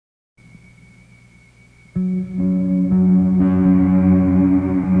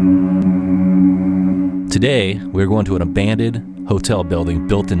Today, we're going to an abandoned hotel building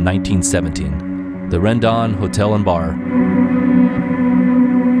built in 1917, the Rendon Hotel and Bar,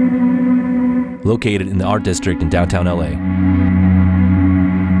 located in the Art District in downtown LA.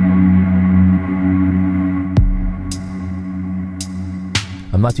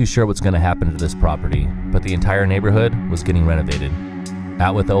 I'm not too sure what's going to happen to this property, but the entire neighborhood was getting renovated.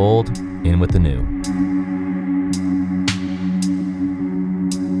 Out with the old, in with the new.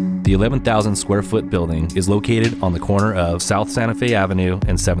 The 11,000 square foot building is located on the corner of South Santa Fe Avenue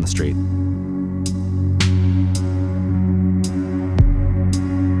and 7th Street.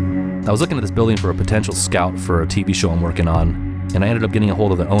 I was looking at this building for a potential scout for a TV show I'm working on, and I ended up getting a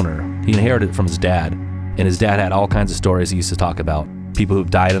hold of the owner. He inherited it from his dad, and his dad had all kinds of stories he used to talk about. People who've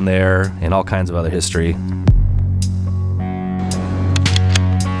died in there, and all kinds of other history.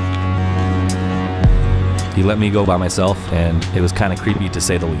 He let me go by myself, and it was kind of creepy to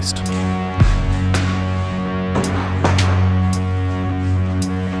say the least.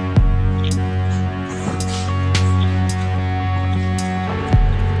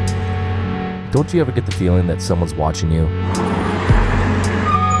 Don't you ever get the feeling that someone's watching you?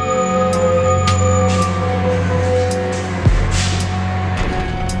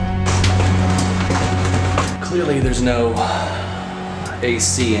 Clearly there's no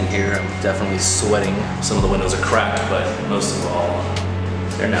AC in here. I'm definitely sweating. Some of the windows are cracked, but most of all,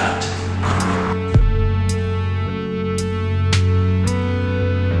 they're not.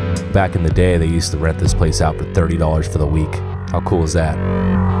 Back in the day, they used to rent this place out for $30 for the week. How cool is that?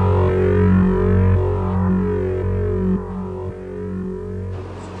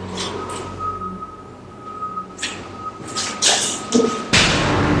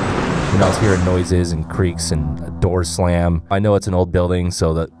 I was hearing noises and creaks and a door slam. I know it's an old building,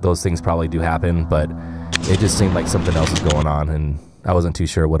 so that those things probably do happen, but it just seemed like something else was going on, and I wasn't too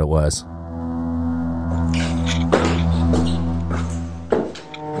sure what it was.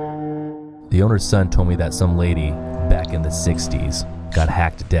 The owner's son told me that some lady back in the 60s got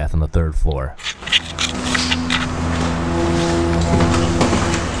hacked to death on the 3rd floor.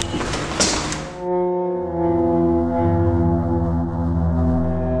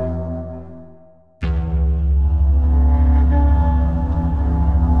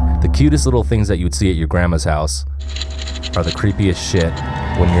 The cutest little things that you would see at your grandma's house are the creepiest shit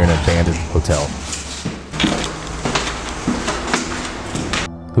when you're in an abandoned hotel.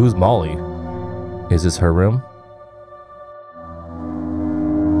 Who's Molly? Is this her room?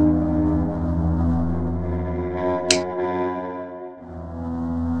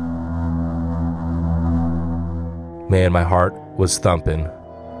 Man, my heart was thumping.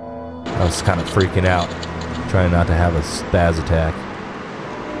 I was kind of freaking out, trying not to have a spaz attack.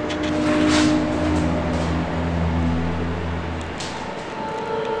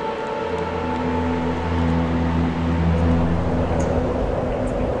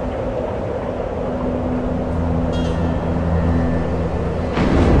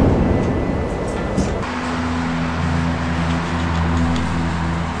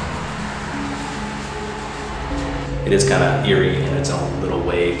 It is kind of eerie in its own little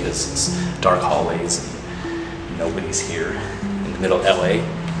way because it's dark hallways and nobody's here in the middle of LA,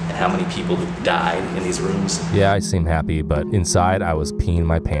 and how many people have died in these rooms. Yeah, I seem happy, but inside I was peeing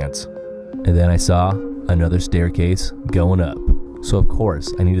my pants. And then I saw another staircase going up. So of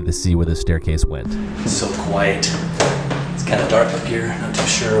course I needed to see where the staircase went. It's so quiet. It's kind of dark up here, not too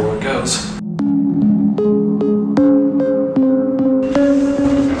sure where it goes.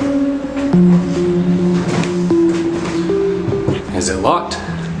 Is it locked?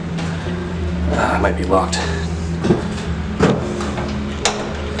 It might be locked.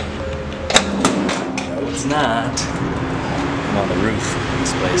 No, it's not. I'm on the roof of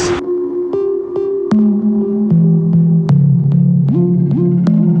this place.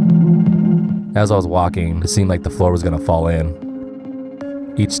 As I was walking, it seemed like the floor was gonna fall in.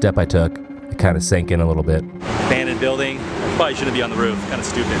 Each step I took, it kind of sank in a little bit. Abandoned building. Probably shouldn't be on the roof. Kind of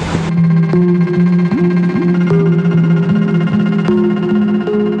stupid.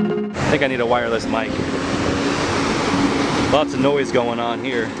 I think I need a wireless mic. Lots of noise going on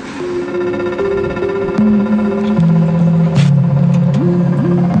here.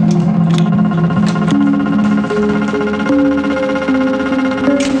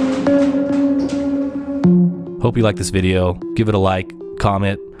 Hope you like this video. Give it a like,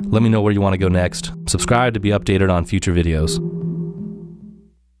 comment, let me know where you want to go next. Subscribe to be updated on future videos.